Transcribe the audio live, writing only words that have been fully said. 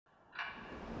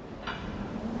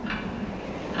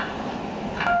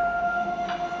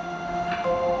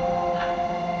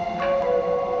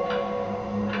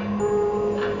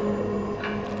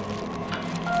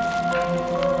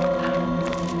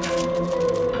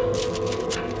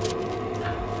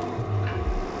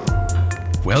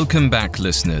Welcome back,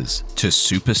 listeners, to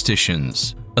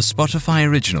Superstitions, a Spotify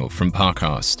original from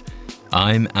Parcast.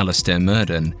 I'm Alistair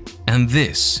Murden, and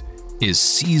this is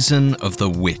Season of the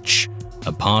Witch,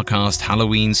 a Parcast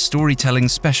Halloween storytelling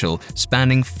special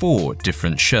spanning 4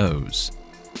 different shows.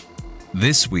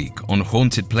 This week on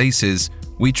Haunted Places,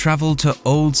 we travel to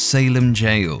Old Salem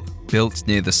Jail, built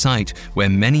near the site where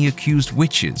many accused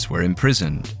witches were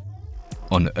imprisoned.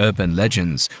 On Urban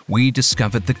Legends, we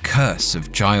discovered the curse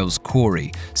of Giles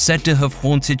Corey, said to have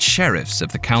haunted sheriffs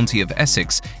of the county of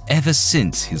Essex ever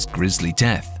since his grisly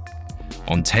death.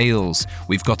 On Tales,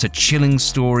 we've got a chilling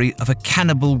story of a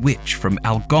cannibal witch from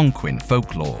Algonquin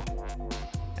folklore.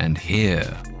 And here,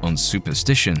 on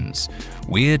Superstitions,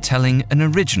 we're telling an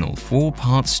original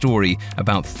 4-part story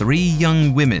about 3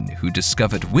 young women who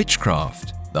discovered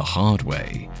witchcraft the hard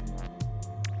way.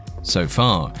 So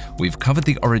far, we've covered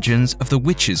the origins of the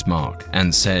witch's mark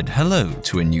and said hello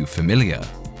to a new familiar.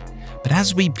 But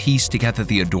as we piece together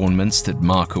the adornments that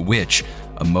mark a witch,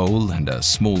 a mole and a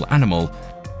small animal,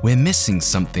 we're missing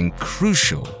something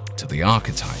crucial to the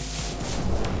archetype.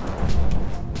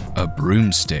 A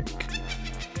broomstick.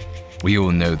 We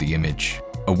all know the image.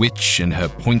 A witch in her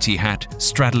pointy hat,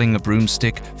 straddling a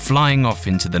broomstick, flying off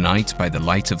into the night by the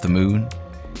light of the moon.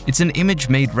 It's an image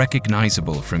made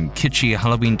recognizable from kitschy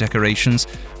Halloween decorations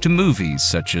to movies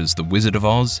such as The Wizard of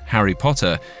Oz, Harry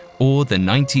Potter, or the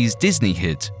 90s Disney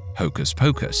hit Hocus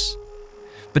Pocus.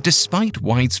 But despite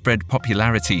widespread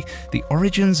popularity, the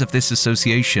origins of this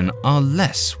association are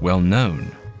less well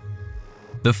known.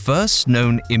 The first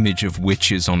known image of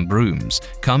witches on brooms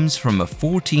comes from a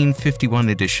 1451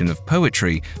 edition of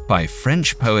poetry by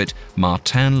French poet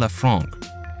Martin Lafranc.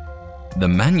 The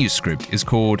manuscript is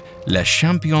called Le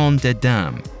Champion des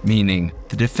Dames, meaning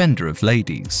the defender of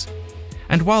ladies.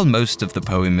 And while most of the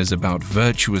poem is about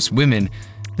virtuous women,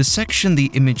 the section the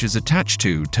image is attached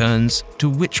to turns to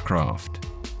witchcraft.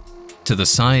 To the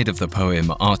side of the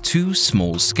poem are 2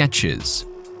 small sketches,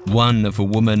 one of a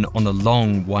woman on a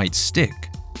long white stick,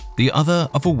 the other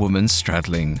of a woman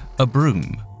straddling a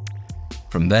broom.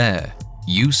 From there,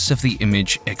 use of the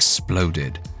image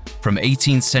exploded. From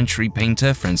 18th century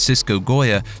painter Francisco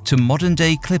Goya to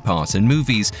modern-day clip art and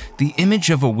movies, the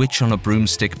image of a witch on a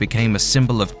broomstick became a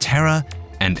symbol of terror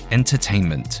and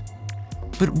entertainment.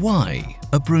 But why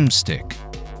a broomstick?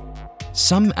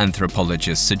 Some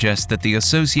anthropologists suggest that the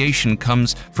association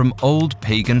comes from old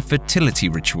pagan fertility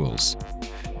rituals.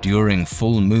 During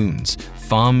full moons,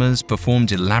 farmers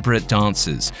performed elaborate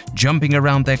dances, jumping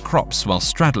around their crops while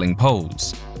straddling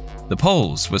poles. The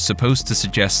poles were supposed to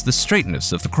suggest the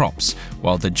straightness of the crops,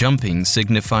 while the jumping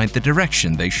signified the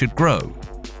direction they should grow,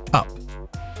 up.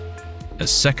 A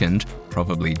second,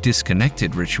 probably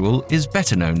disconnected ritual is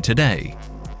better known today.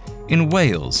 In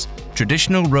Wales,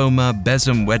 traditional Roma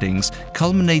besom weddings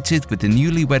culminated with the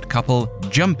newlywed couple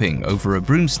jumping over a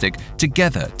broomstick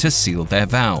together to seal their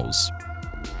vows.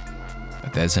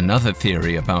 But there's another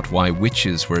theory about why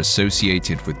witches were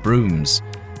associated with brooms.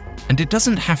 And it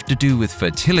doesn't have to do with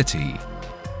fertility.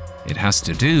 It has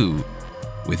to do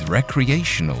with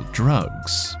recreational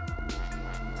drugs.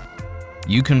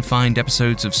 You can find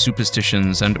episodes of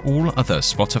Superstitions and all other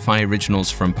Spotify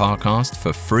originals from Parcast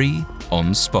for free on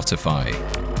Spotify.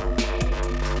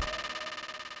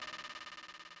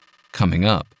 Coming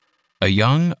up, a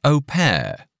young au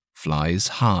pair flies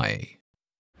high.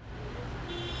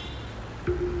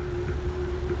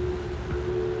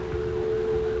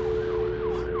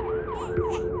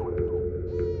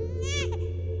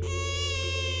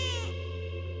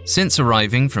 Since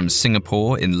arriving from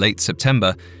Singapore in late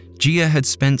September, Gia had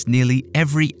spent nearly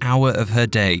every hour of her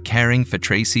day caring for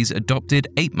Tracy's adopted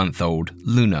 8-month-old,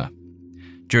 Luna.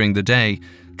 During the day,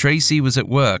 Tracy was at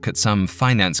work at some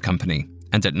finance company,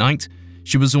 and at night,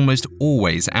 she was almost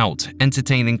always out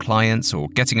entertaining clients or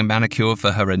getting a manicure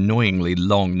for her annoyingly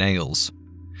long nails.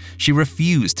 She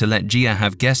refused to let Gia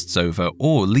have guests over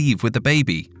or leave with the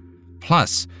baby.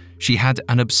 Plus, she had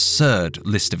an absurd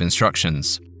list of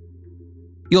instructions.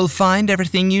 You'll find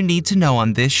everything you need to know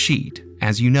on this sheet.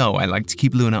 As you know, I like to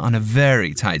keep Luna on a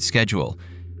very tight schedule,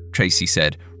 Tracy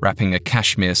said, wrapping a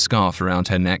cashmere scarf around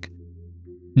her neck.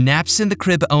 Naps in the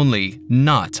crib only,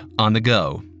 not on the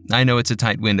go. I know it's a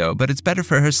tight window, but it's better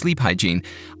for her sleep hygiene.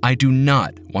 I do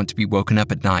not want to be woken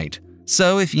up at night.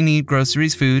 So if you need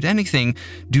groceries, food, anything,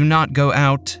 do not go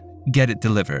out, get it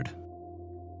delivered.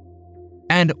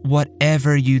 And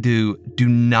whatever you do, do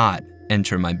not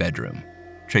enter my bedroom,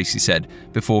 Tracy said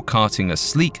before carting a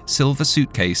sleek silver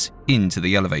suitcase into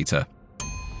the elevator.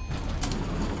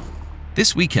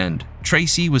 This weekend,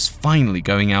 Tracy was finally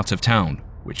going out of town,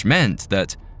 which meant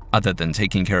that, other than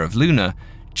taking care of Luna,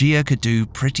 Gia could do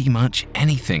pretty much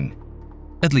anything.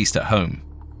 at least at home.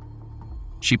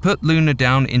 She put Luna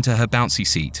down into her bouncy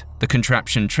seat, the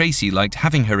contraption Tracy liked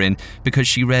having her in because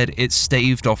she read it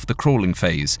staved off the crawling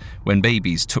phase when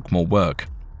babies took more work.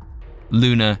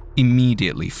 Luna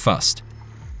immediately fussed.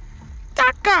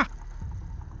 "Kaka!"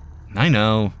 "I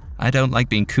know, I don't like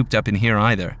being cooped up in here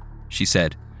either," she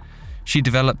said. She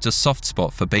developed a soft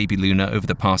spot for baby Luna over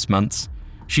the past months.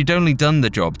 She'd only done the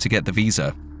job to get the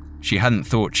visa. She hadn't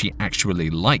thought she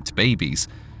actually liked babies.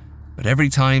 But every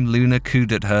time Luna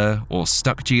cooed at her or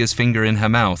stuck Gia's finger in her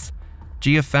mouth,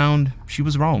 Gia found she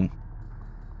was wrong.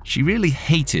 She really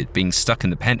hated being stuck in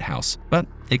the penthouse, but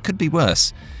it could be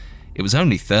worse. It was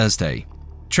only Thursday.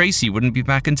 Tracy wouldn't be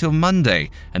back until Monday,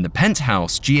 and the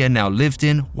penthouse Gia now lived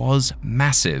in was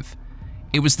massive.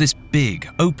 It was this big,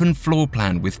 open floor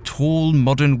plan with tall,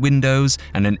 modern windows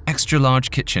and an extra-large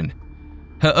kitchen.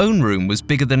 Her own room was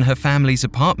bigger than her family's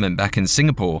apartment back in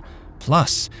Singapore.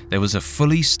 Plus, there was a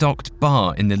fully stocked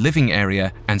bar in the living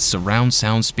area and surround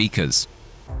sound speakers.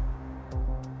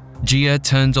 Gia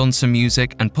turned on some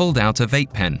music and pulled out a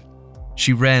vape pen.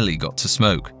 She rarely got to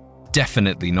smoke,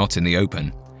 definitely not in the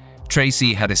open.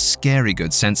 Tracy had a scary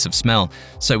good sense of smell,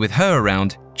 so with her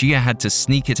around, Gia had to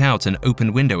sneak it out an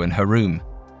open window in her room.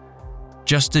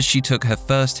 Just as she took her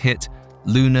first hit,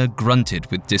 Luna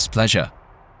grunted with displeasure.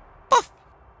 "Puff!"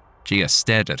 Gia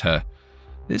stared at her.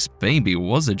 This baby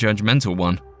was a judgmental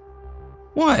one.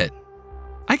 "What?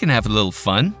 I can have a little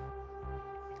fun."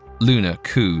 Luna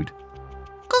cooed.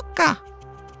 "Kuka."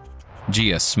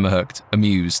 Gia smirked,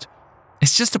 amused.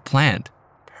 It's just a plant.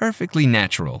 Perfectly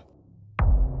natural.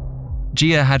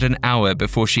 Gia had an hour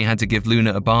before she had to give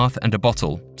Luna a bath and a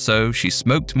bottle, so she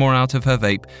smoked more out of her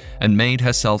vape and made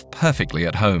herself perfectly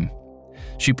at home.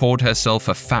 She poured herself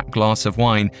a fat glass of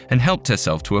wine and helped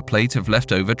herself to a plate of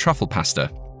leftover truffle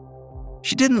pasta.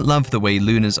 She didn't love the way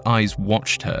Luna's eyes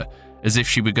watched her, as if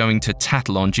she were going to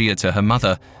tattle on Gia to her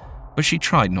mother, but she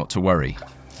tried not to worry.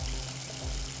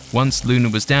 Once Luna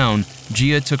was down,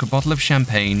 Gia took a bottle of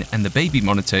champagne and the baby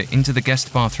monitor into the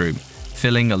guest bathroom,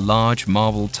 filling a large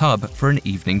marble tub for an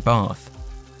evening bath.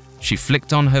 She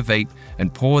flicked on her vape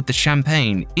and poured the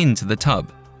champagne into the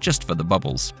tub, just for the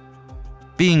bubbles.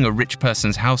 Being a rich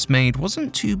person's housemaid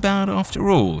wasn't too bad after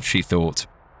all, she thought.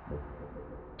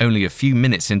 Only a few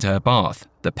minutes into her bath,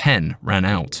 the pen ran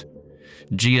out.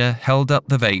 Gia held up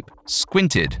the vape,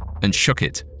 squinted, and shook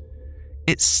it.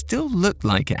 It still looked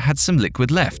like it had some liquid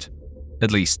left.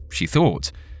 At least, she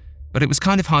thought. But it was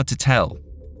kind of hard to tell.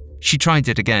 She tried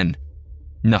it again.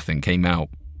 Nothing came out.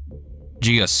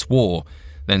 Gia swore,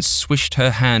 then swished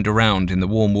her hand around in the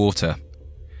warm water.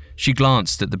 She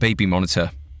glanced at the baby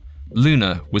monitor.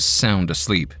 Luna was sound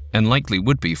asleep, and likely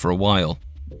would be for a while.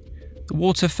 The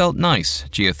water felt nice,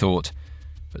 Gia thought,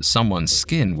 but someone's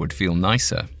skin would feel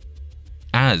nicer.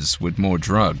 As would more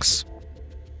drugs.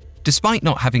 Despite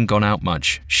not having gone out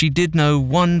much, she did know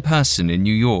one person in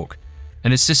New York,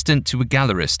 an assistant to a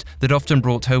gallerist that often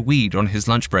brought her weed on his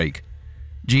lunch break.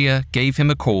 Gia gave him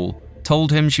a call,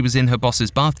 told him she was in her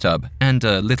boss's bathtub and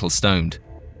a little stoned.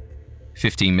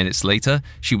 15 minutes later,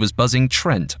 she was buzzing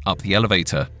Trent up the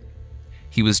elevator.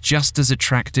 He was just as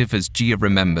attractive as Gia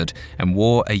remembered and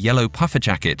wore a yellow puffer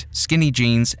jacket, skinny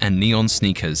jeans, and neon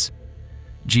sneakers.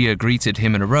 Gia greeted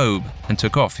him in a robe and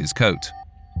took off his coat.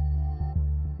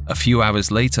 A few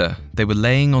hours later, they were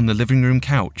laying on the living room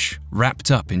couch,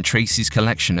 wrapped up in Tracy's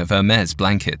collection of Hermes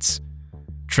blankets.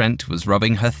 Trent was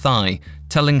rubbing her thigh,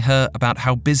 telling her about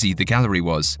how busy the gallery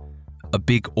was. A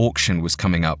big auction was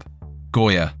coming up.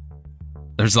 Goya.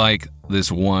 There's like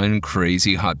this one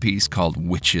crazy hot piece called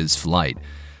Witch's Flight,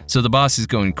 so the boss is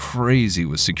going crazy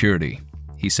with security,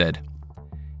 he said.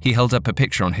 He held up a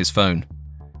picture on his phone.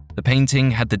 The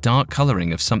painting had the dark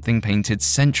coloring of something painted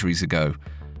centuries ago.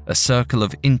 A circle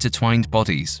of intertwined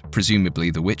bodies, presumably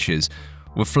the witches,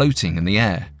 were floating in the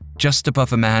air, just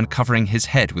above a man covering his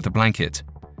head with a blanket.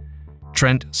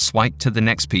 Trent swiped to the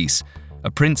next piece,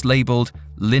 a print labeled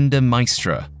Linda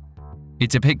Maestra. It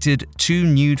depicted two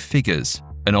nude figures,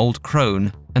 an old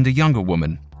crone and a younger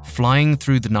woman, flying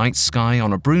through the night sky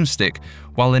on a broomstick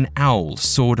while an owl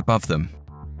soared above them.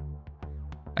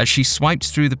 As she swiped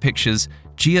through the pictures,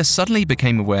 Gia suddenly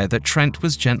became aware that Trent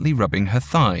was gently rubbing her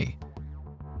thigh.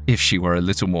 If she were a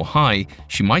little more high,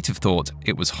 she might have thought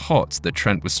it was hot that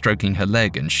Trent was stroking her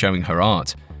leg and showing her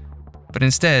art. But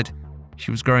instead,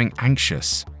 she was growing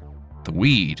anxious. The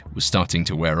weed was starting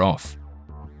to wear off.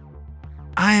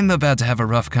 "I'm about to have a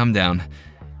rough come down.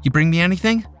 You bring me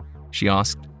anything?" she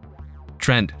asked.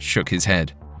 Trent shook his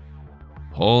head.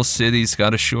 "Whole city's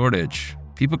got a shortage.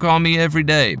 People call me every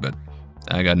day, but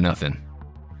I got nothing."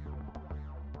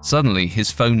 Suddenly,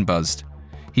 his phone buzzed.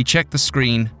 He checked the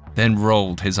screen, then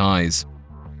rolled his eyes.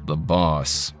 the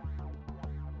boss.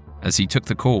 As he took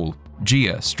the call,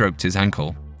 Gia stroked his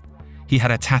ankle. He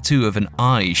had a tattoo of an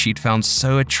eye she'd found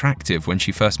so attractive when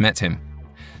she first met him.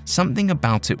 Something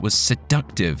about it was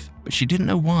seductive, but she didn't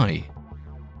know why.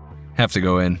 "Have to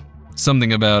go in.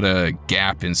 Something about a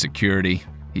gap in security,"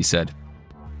 he said.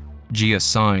 Gia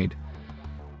sighed.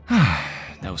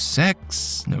 "No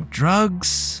sex, no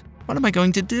drugs. What am I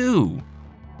going to do?"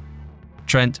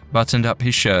 Trent buttoned up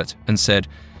his shirt and said,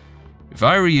 "If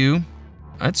I were you,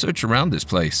 I'd search around this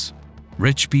place.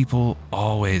 Rich people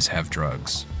always have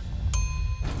drugs."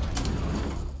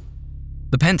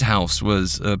 The penthouse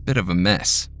was a bit of a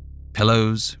mess.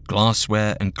 Pillows,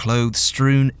 glassware, and clothes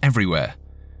strewn everywhere.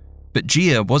 But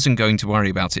Gia wasn't going to worry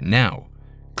about it now.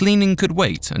 Cleaning could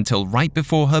wait until right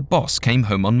before her boss came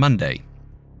home on Monday.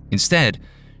 Instead,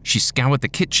 she scoured the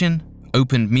kitchen,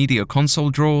 opened media console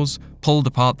drawers, pulled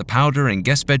apart the powder and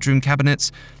guest bedroom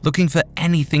cabinets, looking for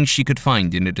anything she could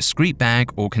find in a discreet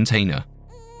bag or container.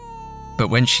 But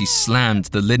when she slammed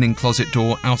the linen closet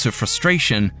door out of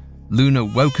frustration, Luna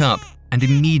woke up and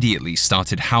immediately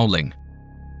started howling.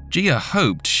 Gia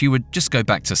hoped she would just go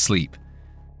back to sleep.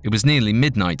 It was nearly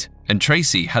midnight, and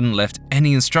Tracy hadn't left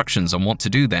any instructions on what to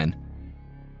do then.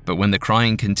 But when the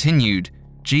crying continued,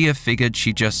 Gia figured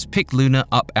she'd just pick Luna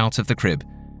up out of the crib.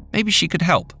 Maybe she could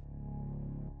help.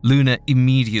 Luna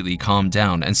immediately calmed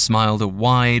down and smiled a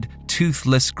wide,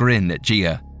 toothless grin at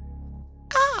Gia.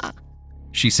 "Ah,"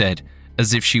 she said,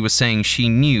 as if she was saying she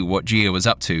knew what Gia was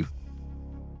up to.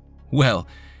 "Well,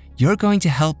 you're going to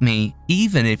help me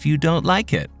even if you don't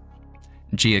like it."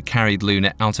 Gia carried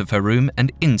Luna out of her room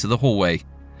and into the hallway.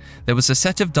 There was a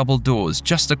set of double doors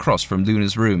just across from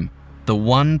Luna's room, the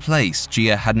one place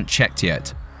Gia hadn't checked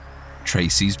yet.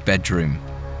 Tracy's bedroom.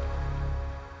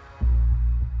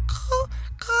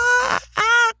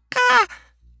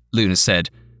 Luna said,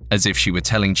 as if she were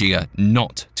telling Gia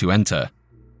not to enter.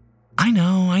 I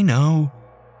know,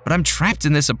 but I'm trapped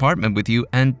in this apartment with you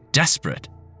and desperate,"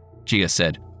 Gia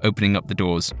said, opening up the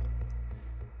doors.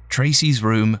 Tracy's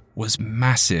room was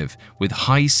massive, with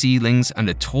high ceilings and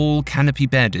a tall canopy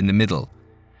bed in the middle.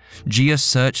 Gia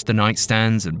searched the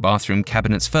nightstands and bathroom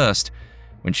cabinets first.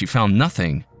 When she found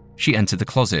nothing, she entered the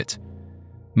closet.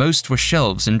 Most were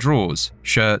shelves and drawers,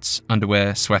 shirts,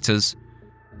 underwear, sweaters.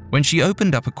 When she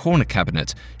opened up a corner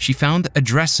cabinet, she found a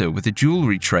dresser with a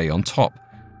jewelry tray on top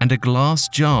and a glass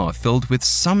jar filled with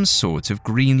some sort of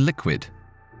green liquid.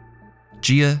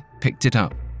 Gia picked it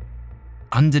up.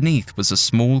 Underneath was a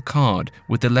small card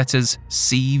with the letters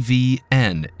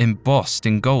CVN embossed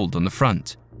in gold on the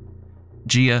front.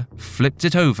 Gia flipped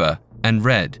it over and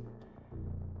read,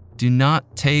 "Do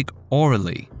not take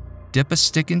orally. Dip a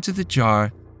stick into the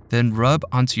jar, then rub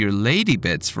onto your lady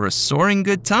bits for a soaring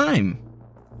good time."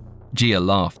 Gia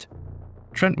laughed.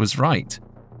 Trent was right.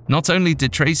 Not only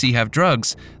did Tracy have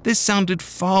drugs, this sounded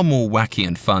far more wacky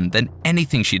and fun than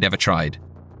anything she'd ever tried.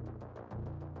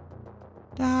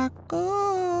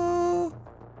 "Taco,"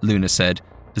 Luna said,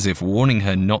 as if warning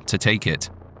her not to take it.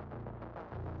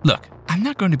 "Look, I'm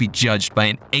not going to be judged by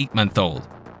an 8-month-old.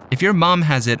 If your mom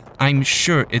has it, I'm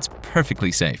sure it's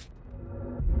perfectly safe."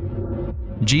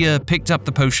 Gia picked up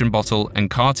the potion bottle and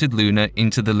carted Luna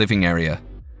into the living area.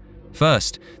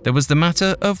 First, there was the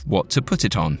matter of what to put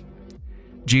it on.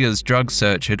 Gia's drug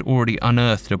search had already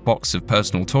unearthed a box of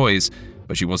personal toys,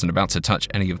 but she wasn't about to touch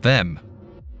any of them,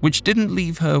 which didn't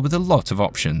leave her with a lot of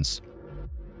options.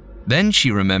 Then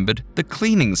she remembered the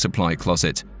cleaning supply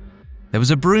closet. There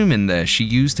was a broom in there she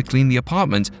used to clean the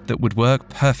apartment that would work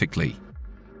perfectly.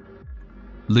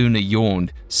 Luna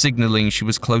yawned, signaling she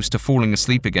was close to falling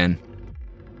asleep again.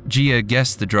 Gia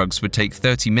guessed the drugs would take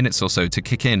 30 minutes or so to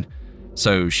kick in,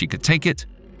 so she could take it,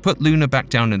 put Luna back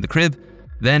down in the crib,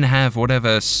 then have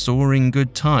whatever soaring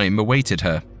good time awaited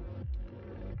her.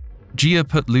 Gia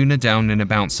put Luna down in a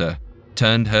bouncer,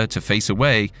 turned her to face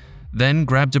away, then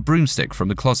grabbed a broomstick from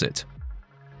the closet.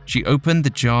 She opened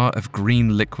the jar of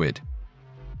green liquid.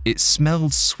 It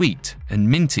smelled sweet and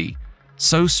minty,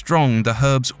 so strong the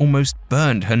herbs almost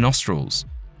burned her nostrils.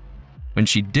 When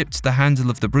she dipped the handle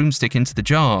of the broomstick into the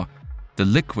jar, the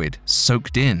liquid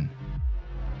soaked in.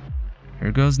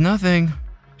 "Here goes nothing,"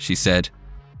 she said.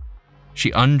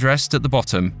 She undressed at the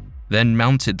bottom, then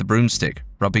mounted the broomstick,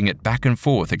 rubbing it back and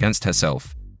forth against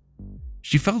herself.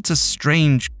 She felt a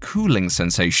strange cooling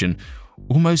sensation,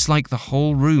 almost like the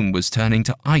whole room was turning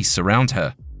to ice around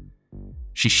her.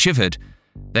 She shivered,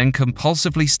 then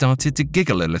compulsively started to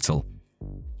giggle a little.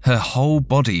 Her whole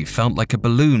body felt like a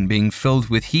balloon being filled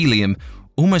with helium,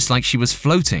 almost like she was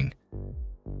floating.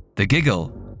 The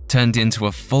giggle turned into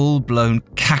a full-blown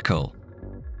cackle.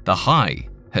 The high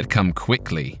had come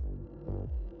quickly.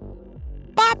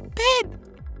 "Pop it!"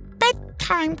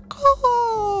 I'm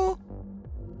cool.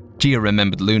 Gia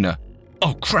remembered Luna.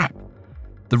 Oh, crap.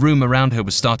 The room around her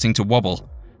was starting to wobble.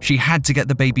 She had to get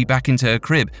the baby back into her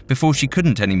crib before she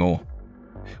couldn't anymore.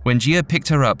 When Gia picked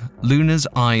her up, Luna's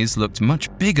eyes looked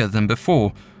much bigger than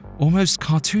before, almost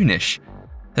cartoonish.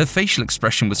 Her facial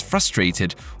expression was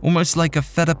frustrated, almost like a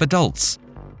fed-up adult's.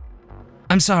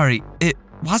 I'm sorry, it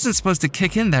wasn't supposed to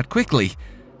kick in that quickly,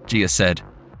 Gia said.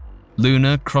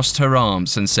 Luna crossed her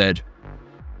arms and said,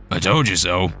 I told you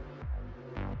so.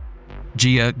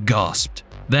 Gia gasped,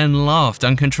 then laughed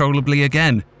uncontrollably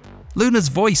again. Luna's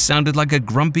voice sounded like a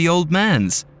grumpy old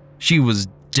man's. She was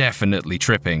definitely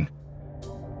tripping.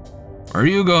 Are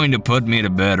you going to put me to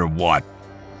bed or what?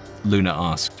 Luna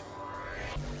asked.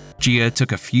 Gia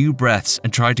took a few breaths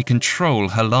and tried to control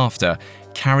her laughter,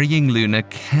 carrying Luna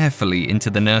carefully into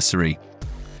the nursery.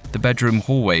 The bedroom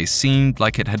hallway seemed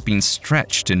like it had been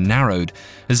stretched and narrowed,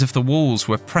 as if the walls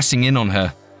were pressing in on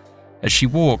her. As she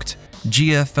walked,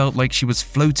 Gia felt like she was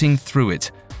floating through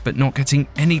it, but not getting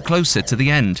any closer to the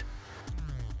end.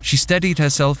 She steadied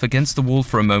herself against the wall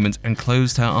for a moment and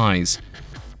closed her eyes.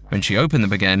 When she opened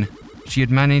them again, she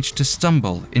had managed to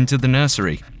stumble into the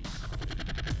nursery.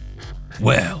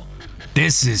 Well,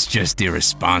 this is just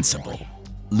irresponsible,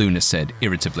 Luna said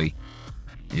irritably.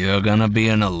 You're gonna be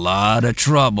in a lot of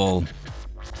trouble.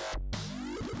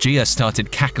 Gia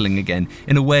started cackling again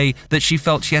in a way that she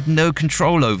felt she had no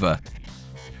control over.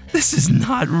 This is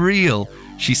not real,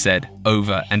 she said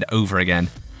over and over again.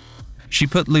 She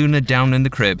put Luna down in the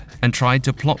crib and tried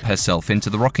to plop herself into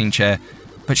the rocking chair,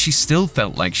 but she still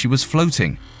felt like she was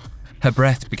floating. Her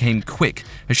breath became quick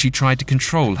as she tried to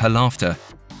control her laughter.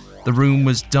 The room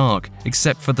was dark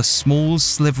except for the small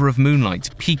sliver of moonlight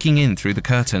peeking in through the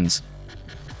curtains.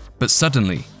 But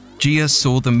suddenly, Gia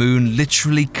saw the moon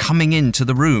literally coming into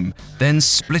the room, then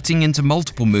splitting into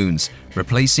multiple moons,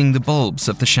 replacing the bulbs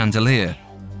of the chandelier.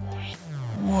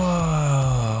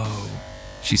 Whoa,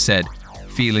 she said,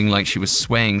 feeling like she was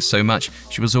swaying so much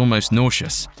she was almost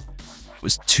nauseous. It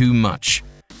was too much.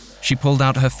 She pulled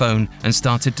out her phone and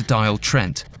started to dial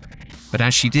Trent. But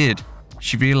as she did,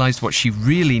 she realized what she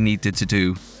really needed to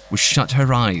do was shut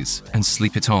her eyes and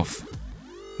sleep it off.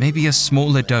 Maybe a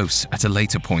smaller dose at a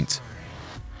later point.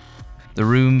 The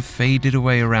room faded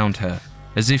away around her,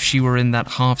 as if she were in that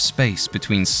half space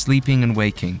between sleeping and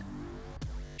waking.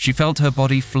 She felt her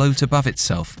body float above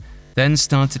itself, then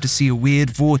started to see a weird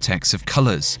vortex of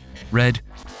colors. Red,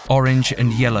 orange,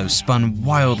 and yellow spun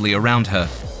wildly around her.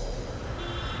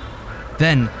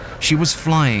 Then, she was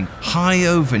flying high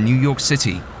over New York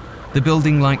City. The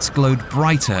building lights glowed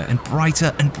brighter and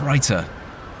brighter and brighter.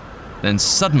 Then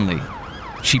suddenly,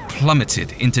 she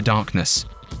plummeted into darkness.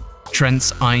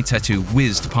 Trent's eye tattoo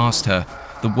whizzed past her.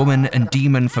 The woman and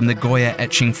demon from the Goya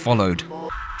etching followed.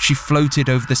 She floated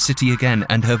over the city again,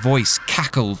 and her voice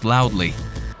cackled loudly.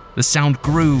 The sound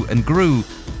grew and grew,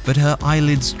 but her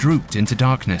eyelids drooped into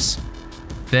darkness.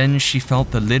 Then she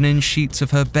felt the linen sheets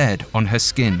of her bed on her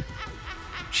skin.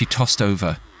 She tossed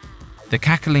over. The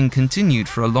cackling continued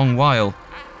for a long while,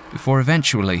 before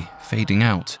eventually fading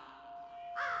out.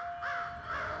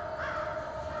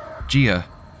 Gia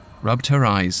rubbed her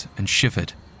eyes and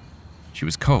shivered. She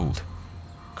was cold,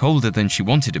 colder than she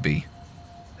wanted to be.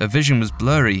 Her vision was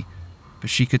blurry, but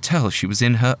she could tell she was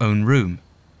in her own room.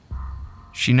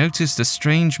 She noticed a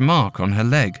strange mark on her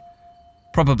leg,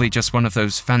 probably just one of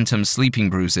those phantom sleeping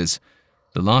bruises.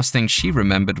 The last thing she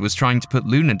remembered was trying to put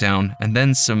Luna down and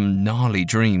then some gnarly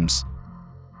dreams.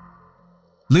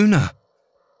 Luna!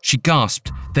 She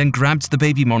gasped, then grabbed the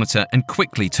baby monitor and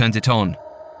quickly turned it on.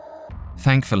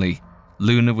 Thankfully,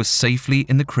 Luna was safely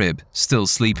in the crib, still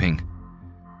sleeping.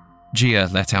 Gia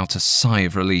let out a sigh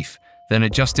of relief, then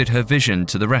adjusted her vision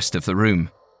to the rest of the room.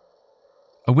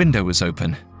 A window was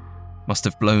open. Must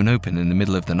have blown open in the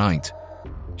middle of the night.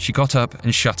 She got up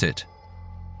and shut it.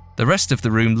 The rest of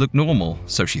the room looked normal,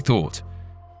 so she thought.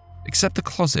 Except the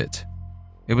closet.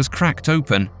 It was cracked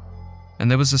open, and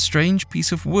there was a strange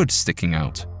piece of wood sticking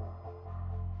out.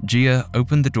 Gia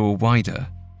opened the door wider.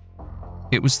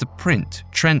 It was the print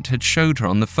Trent had showed her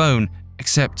on the phone,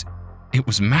 except it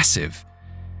was massive.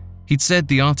 He'd said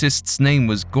the artist's name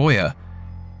was Goya.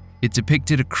 It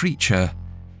depicted a creature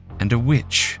and a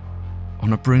witch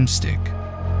on a broomstick.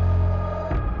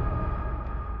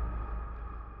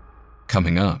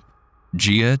 Coming up,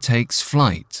 Gia takes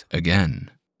flight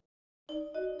again.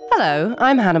 Hello,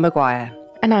 I'm Hannah Maguire.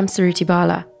 And I'm Suruthi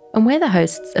Bala, and we're the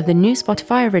hosts of the new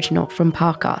Spotify original from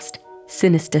Parcast,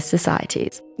 Sinister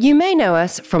Societies. You may know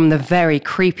us from the very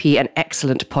creepy and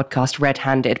excellent podcast Red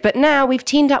Handed, but now we've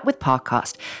teamed up with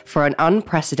Parcast for an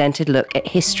unprecedented look at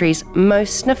history's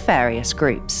most nefarious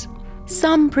groups.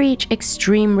 Some preach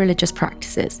extreme religious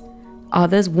practices,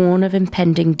 others warn of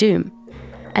impending doom,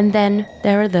 and then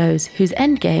there are those whose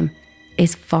endgame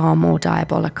is far more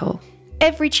diabolical.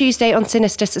 Every Tuesday on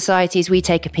Sinister Societies, we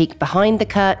take a peek behind the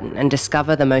curtain and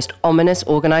discover the most ominous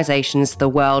organizations the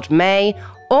world may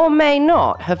or may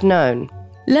not have known.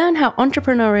 Learn how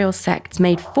entrepreneurial sects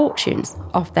made fortunes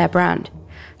off their brand,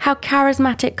 how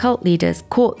charismatic cult leaders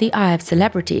caught the eye of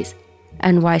celebrities,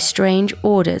 and why strange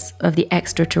orders of the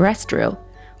extraterrestrial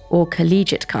or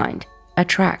collegiate kind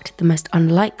attract the most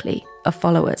unlikely of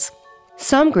followers.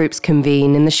 Some groups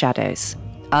convene in the shadows,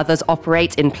 others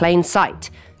operate in plain sight.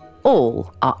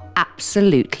 All are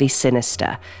absolutely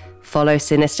sinister. Follow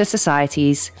Sinister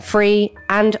Societies, free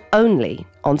and only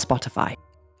on Spotify.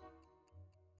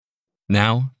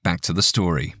 Now, back to the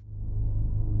story.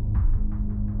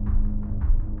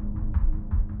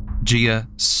 Gia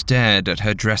stared at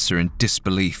her dresser in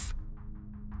disbelief.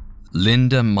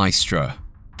 Linda Maestra,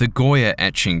 the Goya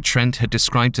etching Trent had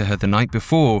described to her the night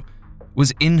before,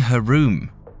 was in her room.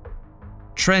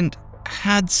 Trent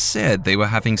had said they were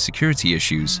having security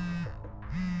issues.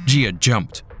 Gia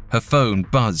jumped. Her phone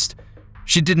buzzed.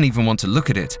 She didn't even want to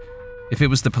look at it. If it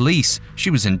was the police,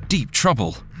 she was in deep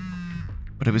trouble.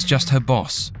 But it was just her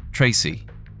boss, Tracy.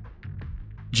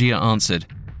 Gia answered,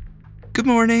 "Good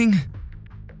morning."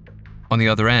 On the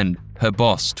other end, her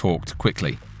boss talked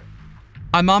quickly.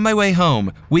 "I'm on my way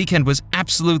home. Weekend was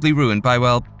absolutely ruined by,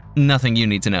 well, nothing you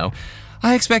need to know.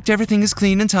 I expect everything is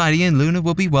clean and tidy and Luna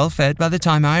will be well fed by the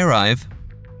time I arrive."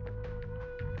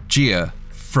 Gia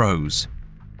froze.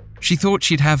 She thought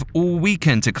she'd have all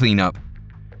weekend to clean up.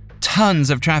 Tons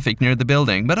of traffic near the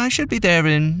building, but I should be there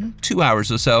in 2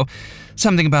 hours or so.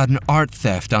 Something about an art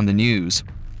theft on the news.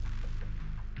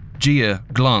 Gia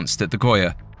glanced at the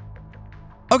Goya.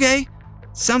 "Okay,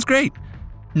 sounds great.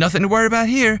 Nothing to worry about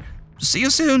here. See you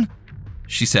soon,"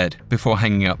 she said before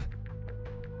hanging up.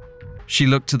 She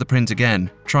looked to the print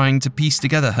again, trying to piece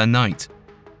together her night.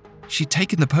 She'd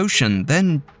taken the potion,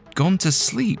 then gone to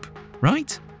sleep,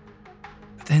 right?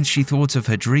 But then she thought of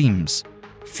her dreams,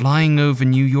 flying over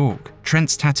New York,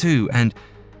 Trent's tattoo, and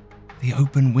the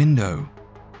open window.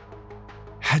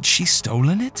 Had she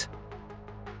stolen it?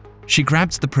 She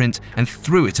grabbed the print and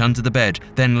threw it under the bed,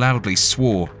 then loudly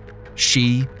swore.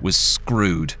 She was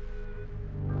screwed.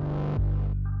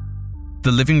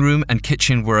 The living room and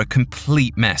kitchen were a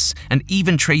complete mess, and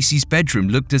even Tracy's bedroom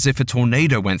looked as if a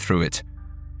tornado went through it.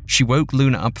 She woke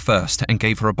Luna up first and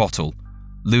gave her a bottle.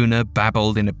 Luna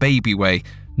babbled in a baby way,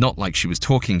 not like she was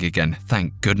talking again,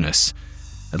 thank goodness.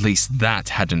 At least that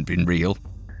hadn't been real.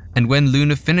 And when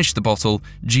Luna finished the bottle,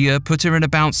 Gia put her in a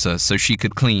bouncer so she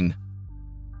could clean.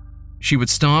 She would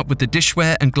start with the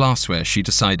dishware and glassware, she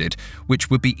decided, which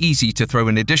would be easy to throw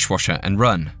in a dishwasher and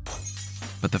run.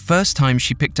 But the first time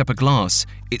she picked up a glass,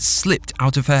 it slipped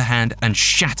out of her hand and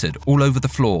shattered all over the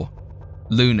floor.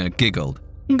 Luna giggled.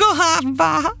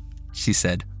 "Gohava," she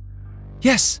said.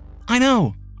 "Yes, I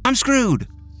know. I'm screwed."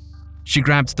 She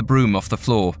grabbed the broom off the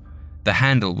floor. The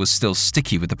handle was still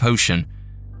sticky with the potion.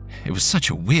 It was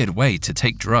such a weird way to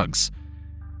take drugs.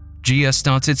 Gia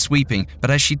started sweeping,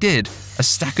 but as she did, a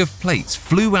stack of plates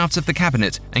flew out of the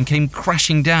cabinet and came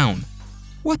crashing down.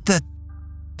 What the?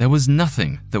 There was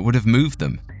nothing that would have moved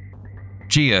them.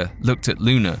 Gia looked at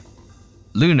Luna.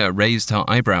 Luna raised her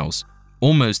eyebrows,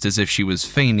 almost as if she was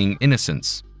feigning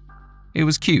innocence. It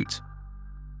was cute.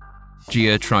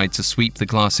 Gia tried to sweep the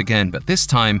glass again, but this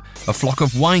time, a flock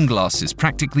of wine glasses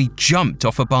practically jumped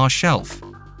off a bar shelf.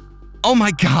 "Oh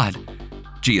my God,"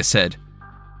 Gia said.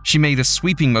 She made a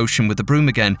sweeping motion with the broom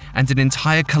again, and an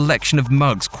entire collection of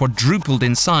mugs quadrupled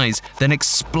in size, then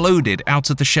exploded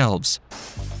out of the shelves.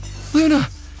 "Luna,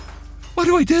 what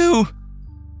do I do?"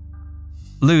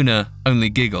 Luna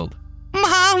only giggled.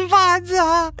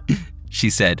 "Mama," she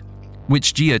said,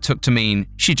 which Gia took to mean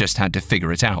she just had to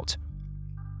figure it out.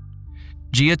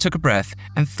 Gia took a breath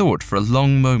and thought for a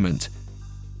long moment.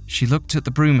 She looked at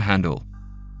the broom handle.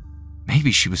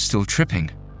 Maybe she was still tripping.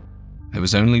 There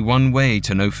was only one way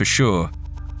to know for sure.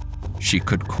 She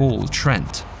could call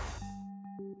Trent.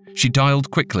 She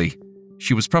dialed quickly.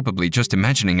 She was probably just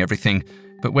imagining everything,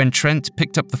 but when Trent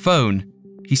picked up the phone,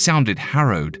 he sounded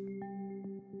harrowed.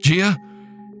 Gia?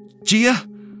 Gia?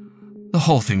 The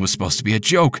whole thing was supposed to be a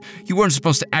joke. You weren't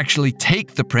supposed to actually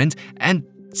take the print, and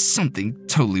something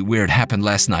totally weird happened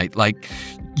last night, like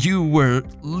you were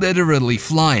literally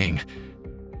flying.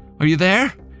 Are you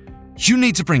there? You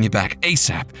need to bring it back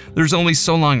ASAP. There's only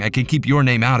so long I can keep your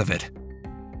name out of it.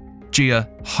 Gia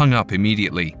hung up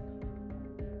immediately.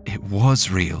 It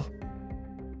was real.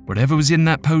 Whatever was in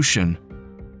that potion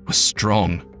was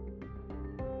strong.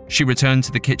 She returned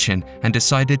to the kitchen and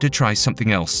decided to try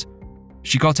something else.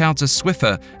 She got out a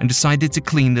Swiffer and decided to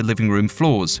clean the living room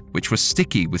floors, which were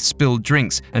sticky with spilled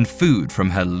drinks and food from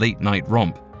her late-night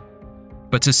romp.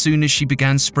 But as soon as she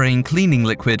began spraying cleaning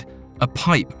liquid, a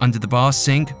pipe under the bar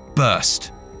sink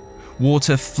burst.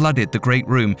 Water flooded the great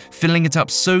room, filling it up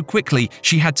so quickly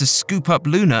she had to scoop up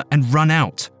Luna and run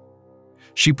out.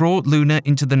 She brought Luna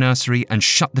into the nursery and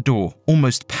shut the door,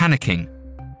 almost panicking.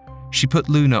 She put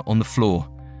Luna on the floor.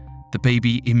 The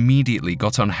baby immediately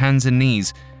got on hands and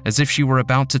knees as if she were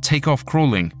about to take off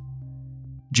crawling.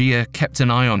 Gia kept an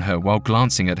eye on her while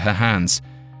glancing at her hands.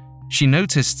 She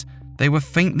noticed they were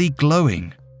faintly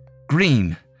glowing,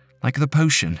 green, like the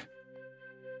potion.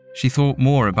 She thought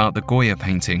more about the Goya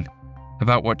painting,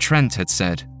 about what Trent had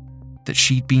said, that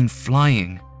she'd been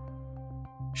flying.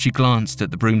 She glanced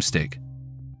at the broomstick.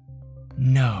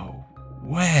 "No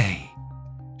way,"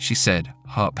 she said,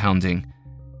 heart pounding.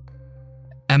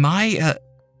 "Am I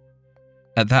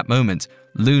At that moment,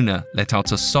 Luna let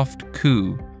out a soft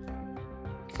coo.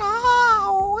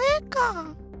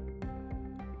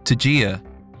 To Gia,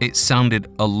 it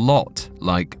sounded a lot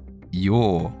like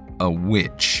 "You're a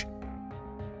witch."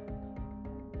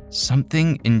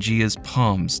 Something in Gia's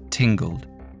palms tingled.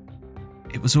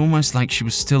 It was almost like she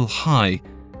was still high,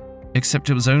 except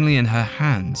it was only in her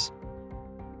hands.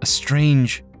 A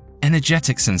strange,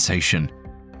 energetic sensation,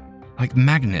 like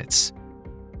magnets.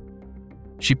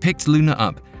 She picked Luna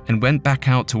up and went back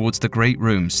out towards the great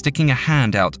room, sticking a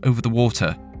hand out over the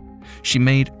water. She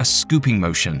made a scooping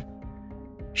motion.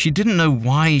 She didn't know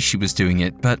why she was doing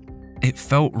it, but it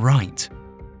felt right.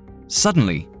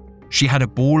 Suddenly, she had a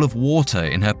ball of water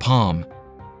in her palm.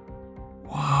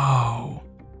 "Whoa,"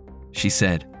 she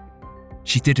said.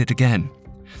 She did it again.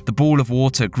 The ball of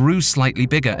water grew slightly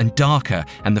bigger and darker,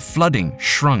 and the flooding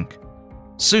shrunk.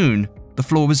 Soon, the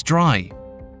floor was dry.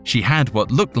 She had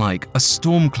what looked like a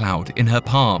storm cloud in her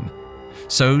palm.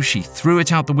 So she threw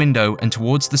it out the window and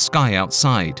towards the sky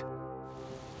outside.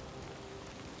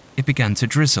 It began to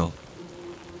drizzle.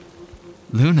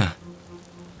 "Luna,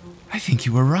 I think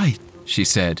you were right," she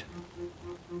said.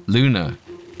 Luna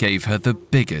gave her the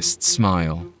biggest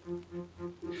smile.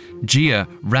 Gia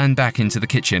ran back into the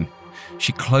kitchen.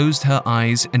 She closed her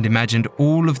eyes and imagined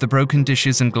all of the broken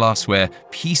dishes and glassware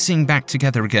piecing back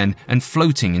together again and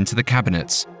floating into the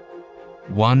cabinets.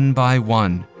 One by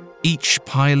one, each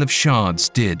pile of shards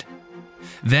did.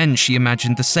 Then she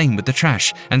imagined the same with the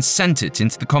trash and sent it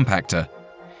into the compactor.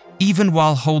 Even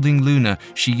while holding Luna,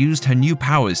 she used her new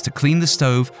powers to clean the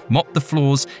stove, mop the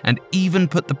floors, and even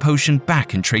put the potion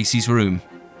back in Tracy's room.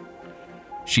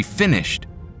 She finished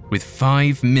with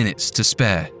 5 minutes to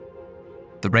spare.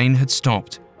 The rain had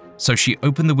stopped, so she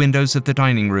opened the windows of the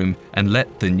dining room and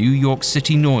let the New York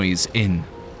City noise in.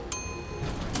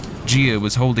 Gia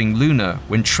was holding Luna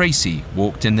when Tracy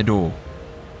walked in the door.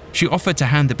 She offered to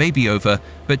hand the baby over,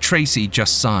 but Tracy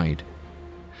just sighed.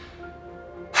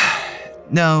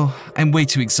 "No, I'm way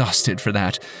too exhausted for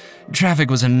that. Traffic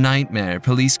was a nightmare,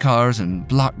 police cars and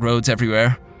blocked roads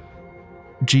everywhere."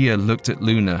 Gia looked at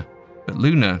Luna, but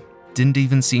Luna didn't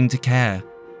even seem to care.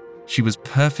 She was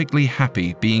perfectly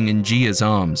happy being in Gia's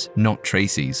arms, not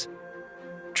Tracy's.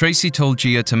 Tracy told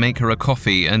Gia to make her a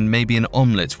coffee and maybe an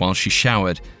omelette while she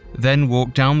showered, then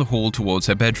walked down the hall towards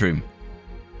her bedroom.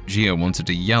 Gia wanted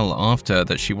to yell after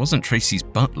that she wasn't Tracy's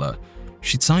butler.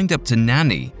 She'd signed up to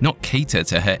nanny, not cater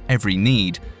to her every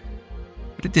need.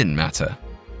 But it didn't matter.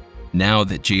 Now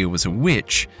that Gia was a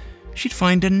witch, she'd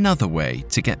find another way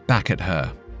to get back at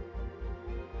her.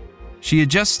 She had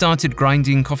just started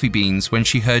grinding coffee beans when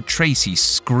she heard Tracy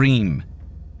scream.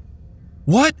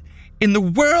 "What in the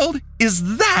world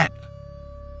is that?"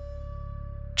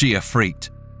 Gia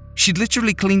freaked. She'd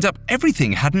literally cleaned up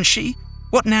everything, hadn't she?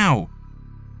 What now?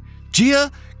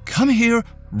 "Gia, come here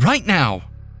right now,"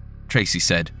 Tracy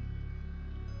said.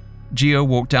 Gia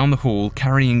walked down the hall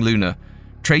carrying Luna.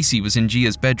 Tracy was in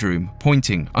Gia's bedroom,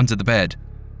 pointing under the bed.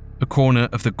 A corner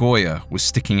of the Goya was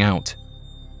sticking out.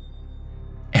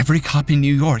 "Every cop in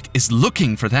New York is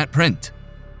looking for that print."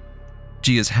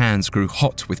 Gia's hands grew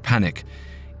hot with panic.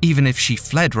 Even if she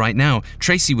fled right now,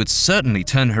 Tracy would certainly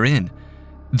turn her in.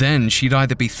 Then she'd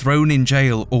either be thrown in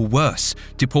jail or worse,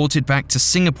 deported back to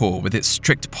Singapore with its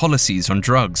strict policies on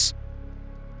drugs.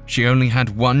 She only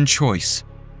had one choice.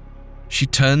 She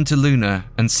turned to Luna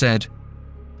and said,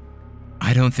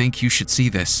 "I don't think you should see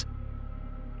this."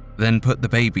 Then put the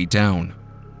baby down.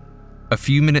 A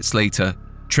few minutes later,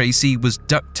 Tracy was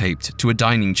duct-taped to a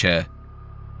dining chair.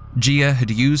 Gia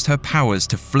had used her powers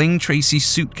to fling Tracy's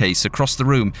suitcase across the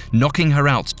room, knocking her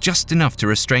out just enough to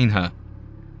restrain her.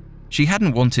 She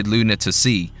hadn't wanted Luna to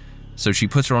see, so she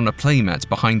put her on a playmat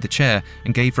behind the chair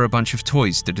and gave her a bunch of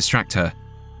toys to distract her.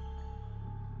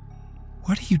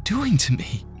 "What are you doing to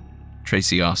me?"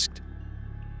 Tracy asked.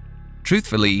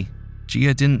 Truthfully,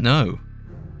 Gia didn't know.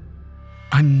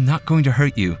 "I'm not going to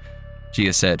hurt you,"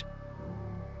 Gia said.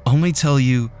 "Only tell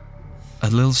you a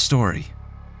little story."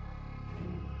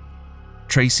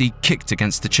 Tracy kicked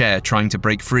against the chair, trying to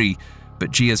break free,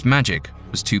 but Gia's magic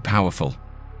was too powerful.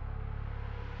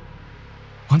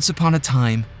 "Once upon a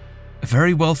time, a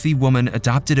very wealthy woman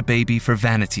adopted a baby for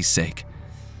vanity's sake,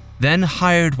 then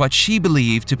hired what she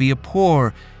believed to be a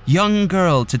poor, young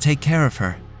girl to take care of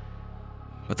her.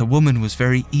 But the woman was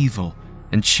very evil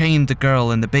and chained the girl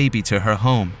and the baby to her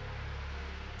home.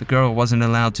 The girl wasn't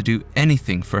allowed to do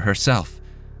anything for herself.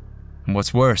 And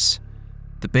what's worse,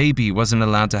 the baby wasn't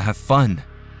allowed to have fun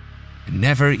and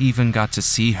never even got to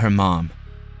see her mom."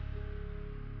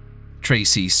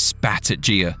 Tracy spat at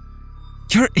Gia.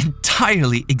 "You're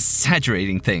entirely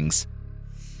exaggerating things."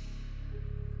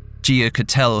 Gia could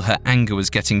tell her anger was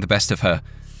getting the best of her,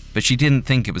 but she didn't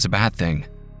think it was a bad thing.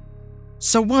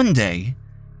 "So one day,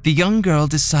 the young girl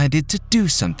decided to do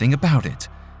something about it.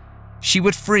 She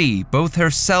would free both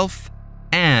herself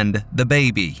and the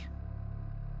baby."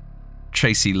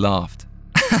 Tracy laughed.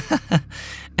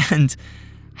 "And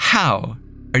how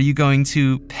are you going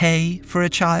to pay for a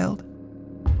child?"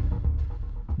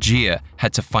 Gia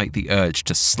had to fight the urge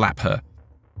to slap her.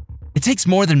 "It takes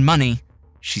more than money,"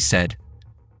 she said.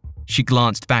 She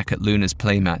glanced back at Luna's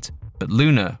playmat, but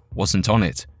Luna wasn't on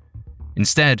it.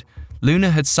 Instead,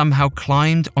 Luna had somehow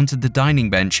climbed onto the dining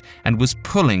bench and was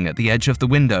pulling at the edge of the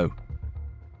window.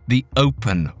 The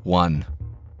open one.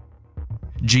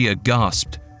 Gia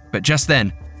gasped, but just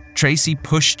then, Tracy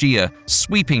pushed Gia,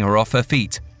 sweeping her off her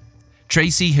feet.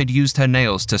 Tracy had used her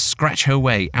nails to scratch her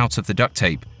way out of the duct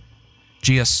tape.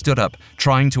 Gia stood up,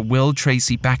 trying to will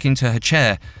Tracy back into her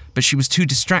chair, but she was too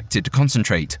distracted to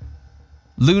concentrate.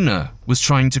 Luna was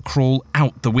trying to crawl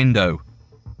out the window.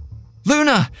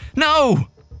 "Luna, no!"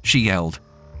 she yelled.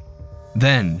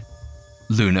 Then,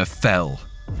 Luna fell.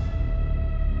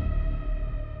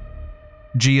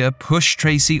 Gia pushed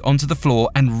Tracy onto the floor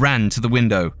and ran to the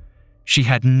window. She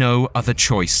had no other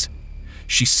choice.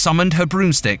 She summoned her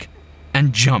broomstick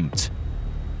and jumped.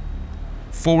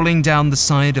 Falling down the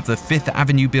side of the 5th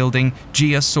Avenue building,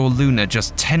 Gia saw Luna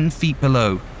just 10 feet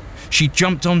below. She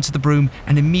jumped onto the broom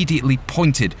and immediately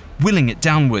pointed, willing it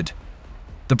downward.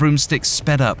 The broomstick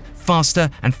sped up, faster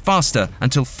and faster,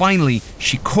 until finally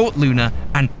she caught Luna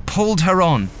and pulled her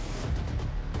on.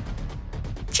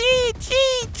 "Gee,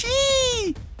 gee,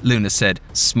 gee," Luna said,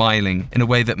 smiling in a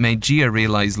way that made Gia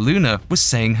realize Luna was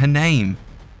saying her name.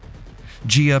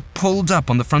 Gia pulled up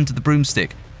on the front of the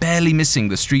broomstick, barely missing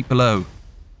the street below.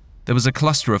 There was a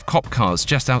cluster of cop cars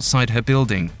just outside her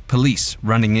building, police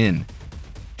running in.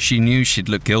 She knew she'd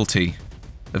look guilty.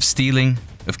 Of stealing,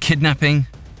 of kidnapping,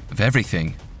 of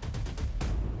everything.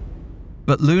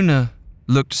 But Luna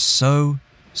looked so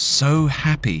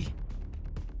happy.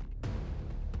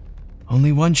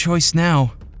 "Only one choice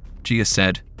now," Gia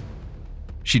said.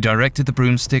 She directed the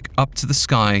broomstick up to the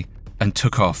sky and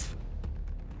took off.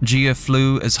 Gia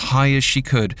flew as high as she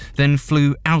could, then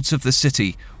flew out of the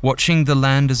city, watching the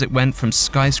land as it went from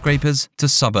skyscrapers to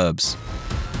suburbs.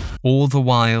 All the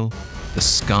while, the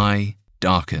sky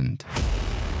darkened.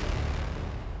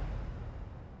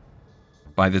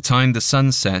 By the time the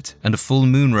sun set and a full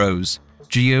moon rose,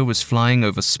 Gia was flying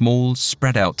over small,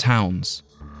 spread-out towns.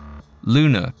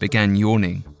 Luna began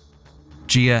yawning.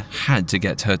 Gia had to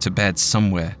get her to bed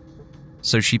somewhere,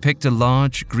 so she picked a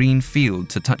large green field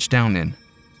to touch down in.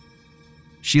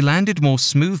 She landed more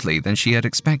smoothly than she had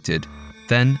expected,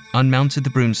 then unmounted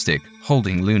the broomstick,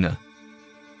 holding Luna.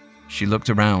 She looked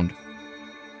around.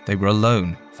 They were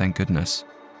alone, thank goodness.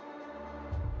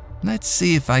 "Let's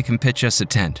see if I can pitch us a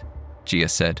tent," Gia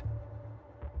said.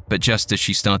 But just as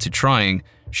she started trying,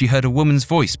 she heard a woman's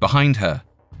voice behind her.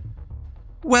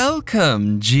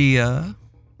 "Welcome, Gia."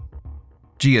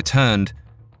 Gia turned.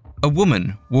 A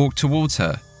woman walked towards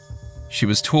her. She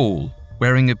was tall,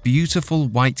 wearing a beautiful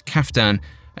white kaftan,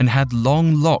 and had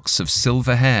long locks of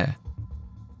silver hair.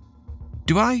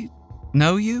 "Do I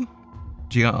know you?"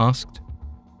 Gia asked.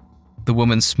 The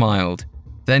woman smiled,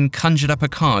 then conjured up a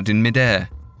card in midair.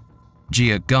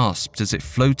 Gia gasped as it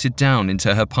floated down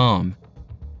into her palm.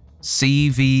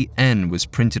 CVN was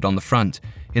printed on the front,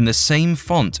 in the same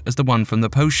font as the one from the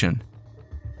potion.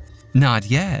 "Not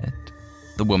yet,"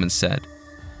 the woman said,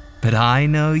 "but I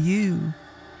know you.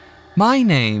 My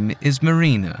name is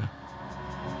Marina."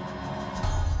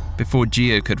 Before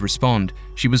Gia could respond,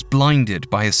 she was blinded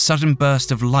by a sudden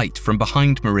burst of light from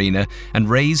behind Marina and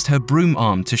raised her broom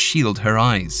arm to shield her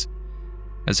eyes.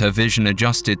 As her vision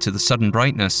adjusted to the sudden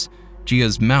brightness,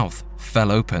 Gia's mouth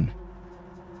fell open.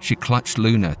 she clutched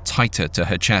Luna tighter to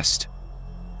her chest.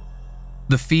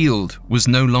 The field was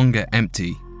no longer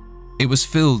empty. It was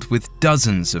filled with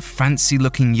dozens of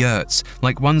fancy-looking yurts,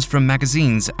 like ones from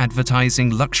magazines advertising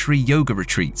luxury yoga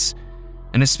retreats.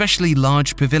 An especially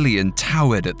large pavilion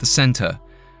towered at the center.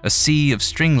 A sea of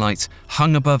string lights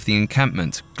hung above the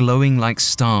encampment, glowing like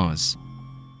stars.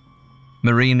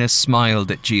 Marina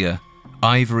smiled at Gia,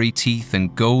 ivory teeth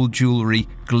and gold jewelry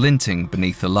glinting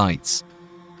beneath the lights.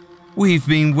 "We've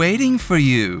been waiting for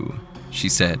you," she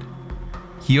said.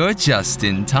 "You're just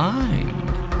in time."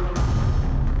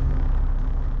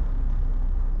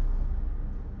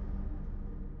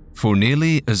 For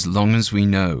nearly as long as we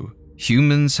know,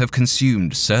 humans have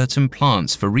consumed certain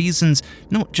plants for reasons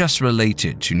not just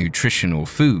related to nutrition or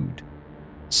food.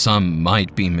 Some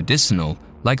might be medicinal,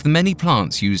 like the many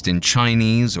plants used in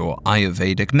Chinese or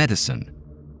Ayurvedic medicine,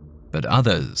 but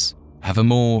others have a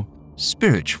more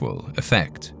spiritual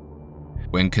effect.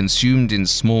 When consumed in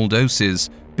small doses,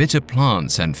 bitter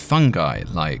plants and fungi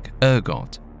like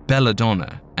ergot,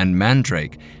 belladonna, and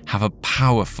mandrake have a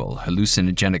powerful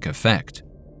hallucinogenic effect.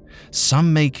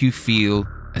 Some make you feel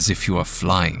as if you are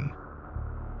flying.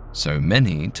 So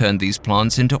many turned these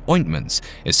plants into ointments,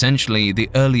 essentially the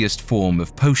earliest form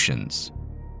of potions.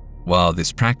 While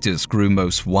this practice grew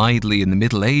most widely in the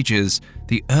Middle Ages,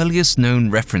 the earliest known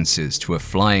references to a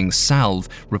flying salve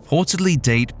reportedly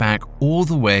date back all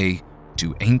the way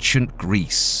to ancient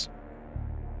Greece.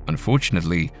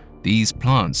 Unfortunately, these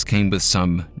plants came with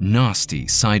some nasty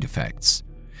side effects.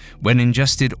 When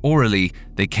ingested orally,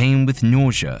 they came with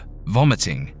nausea,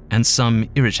 vomiting, and some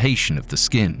irritation of the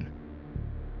skin.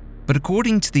 But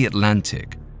according to The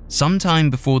Atlantic, sometime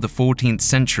before the 14th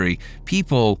century,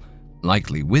 people,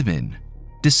 likely women,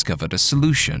 discovered a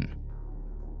solution.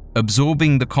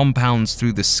 Absorbing the compounds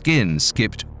through the skin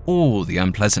skipped all the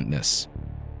unpleasantness.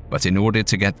 But in order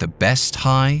to get the best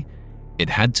high, it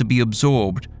had to be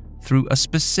absorbed through a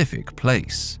specific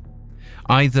place,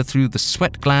 either through the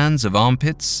sweat glands of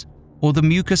armpits or the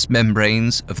mucous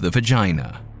membranes of the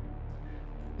vagina.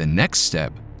 The next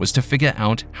step was to figure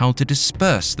out how to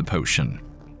disperse the potion.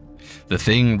 The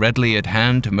thing readily at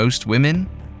hand to most women?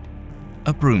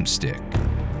 A broomstick.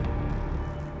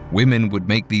 Women would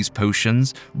make these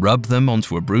potions, rub them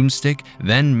onto a broomstick,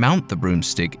 then mount the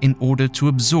broomstick in order to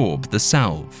absorb the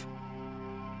salve.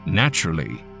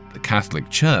 Naturally, the Catholic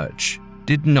Church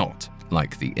did not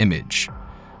like the image.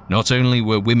 Not only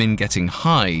were women getting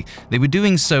high, they were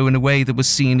doing so in a way that was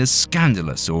seen as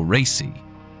scandalous or racy.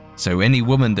 So any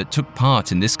woman that took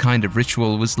part in this kind of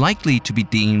ritual was likely to be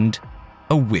deemed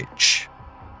a witch.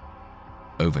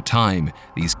 Over time,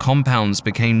 these compounds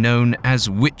became known as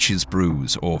witches'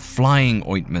 brews or flying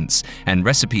ointments, and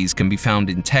recipes can be found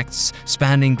in texts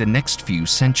spanning the next few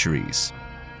centuries.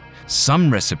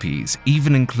 Some recipes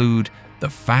even include the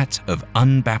fat of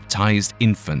unbaptized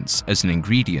infants as an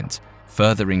ingredient,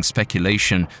 furthering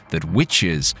speculation that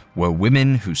witches were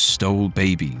women who stole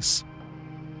babies.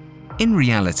 In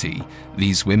reality,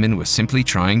 these women were simply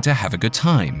trying to have a good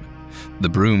time. The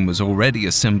broom was already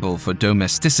a symbol for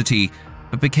domesticity,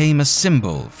 but became a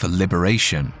symbol for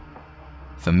liberation.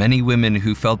 For many women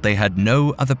who felt they had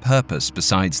no other purpose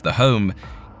besides the home,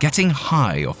 getting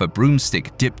high off a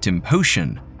broomstick dipped in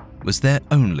potion was their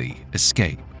only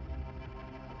escape.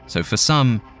 So for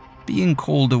some, being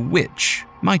called a witch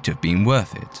might have been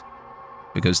worth it,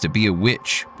 because to be a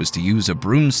witch was to use a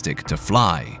broomstick to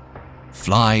fly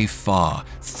far,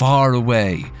 far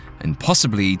away, and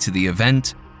possibly to the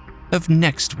event of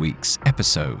next week's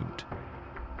episode,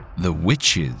 The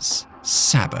Witch's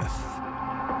Sabbath.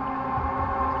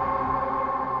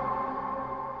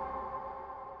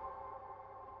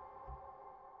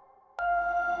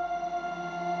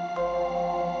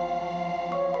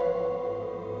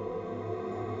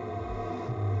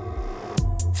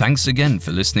 Thanks again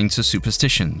for listening to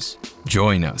Superstitions.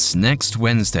 Join us next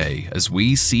Wednesday as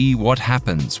we see what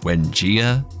happens when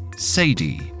Gia,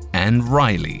 Sadie, and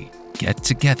Riley get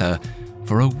together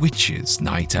for a witch's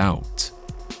night out.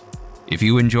 If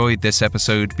you enjoyed this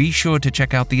episode, be sure to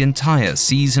check out the entire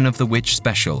Season of the Witch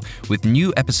special, with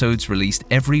new episodes released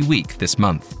every week this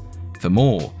month. For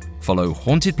more, follow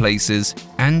Haunted Places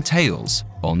and Tales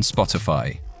on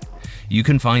Spotify. You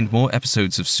can find more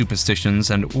episodes of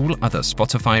Superstitions and all other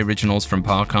Spotify originals from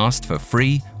Parcast for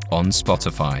free on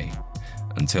Spotify.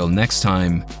 Until next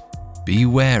time, be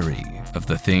wary of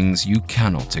the things you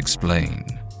cannot explain.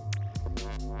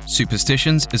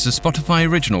 Superstitions is a Spotify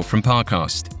original from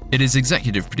Parcast. It is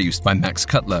executive produced by Max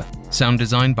Cutler, sound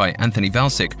designed by Anthony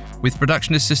Valsic, with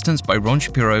production assistance by Ron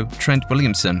Shapiro, Trent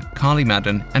Williamson, Carly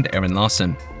Madden, and Erin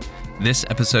Larson. This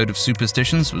episode of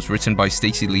Superstitions was written by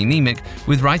Stacey Lee Nemick,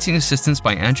 with writing assistance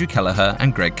by Andrew Kelleher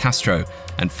and Greg Castro,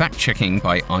 and fact-checking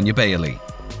by Anya Bailey.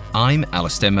 I'm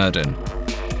Alistair Murden.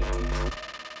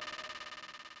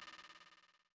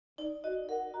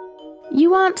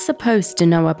 You aren't supposed to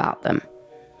know about them,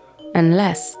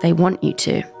 unless they want you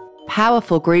to.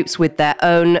 Powerful groups with their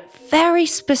own very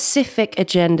specific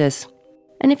agendas.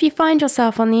 And if you find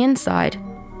yourself on the inside,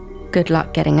 good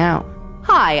luck getting out.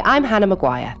 Hi, I'm Hannah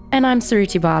Maguire. And I'm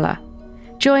Suruthi Bala.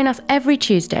 Join us every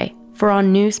Tuesday for our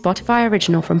new Spotify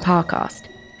original from Parcast,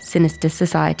 Sinister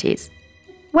Societies.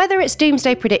 Whether it's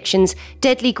doomsday predictions,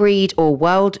 deadly greed, or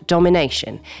world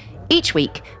domination, each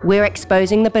week we're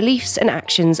exposing the beliefs and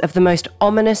actions of the most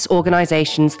ominous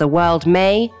organisations the world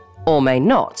may or may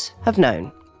not have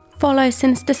known. Follow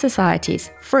Sinister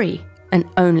Societies free and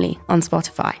only on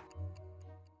Spotify.